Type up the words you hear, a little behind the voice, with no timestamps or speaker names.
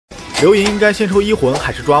流萤应该先抽1魂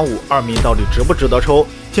还是专武？2命到底值不值得抽？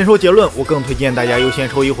先说结论，我更推荐大家优先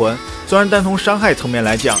抽1魂。虽然单从伤害层面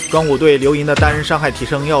来讲，专武对流萤的单人伤害提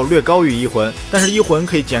升要略高于1魂，但是1魂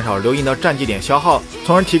可以减少流萤的战绩点消耗，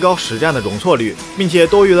从而提高实战的容错率，并且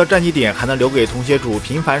多余的战绩点还能留给同血主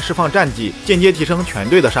频繁释放战技，间接提升全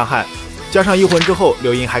队的伤害。加上1魂之后，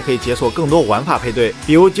流萤还可以解锁更多玩法配对，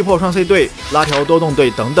比如击破双 C 队、拉条多动队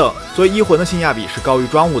等等，所以1魂的性价比是高于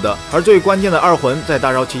专武的。而最关键的2魂，在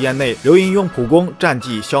大招期间内，流萤用普攻、战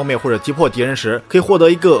技消灭或者击破敌人时，可以获得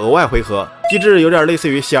一个额外回合，机制有点类似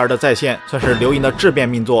于希尔的再现，算是流萤的质变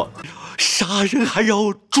命作。杀人还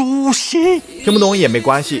要诛心，听不懂也没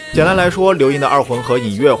关系。简单来说，流萤的2魂和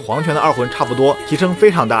隐月、黄泉的2魂差不多，提升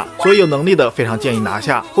非常大，所以有能力的非常建议拿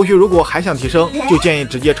下。后续如果还想提升，就建议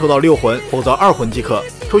直接抽到6魂，否则2魂即可。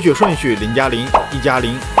抽取顺序0+0、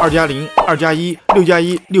1+0、2+0、2+1、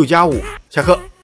6+1、6+5。下课。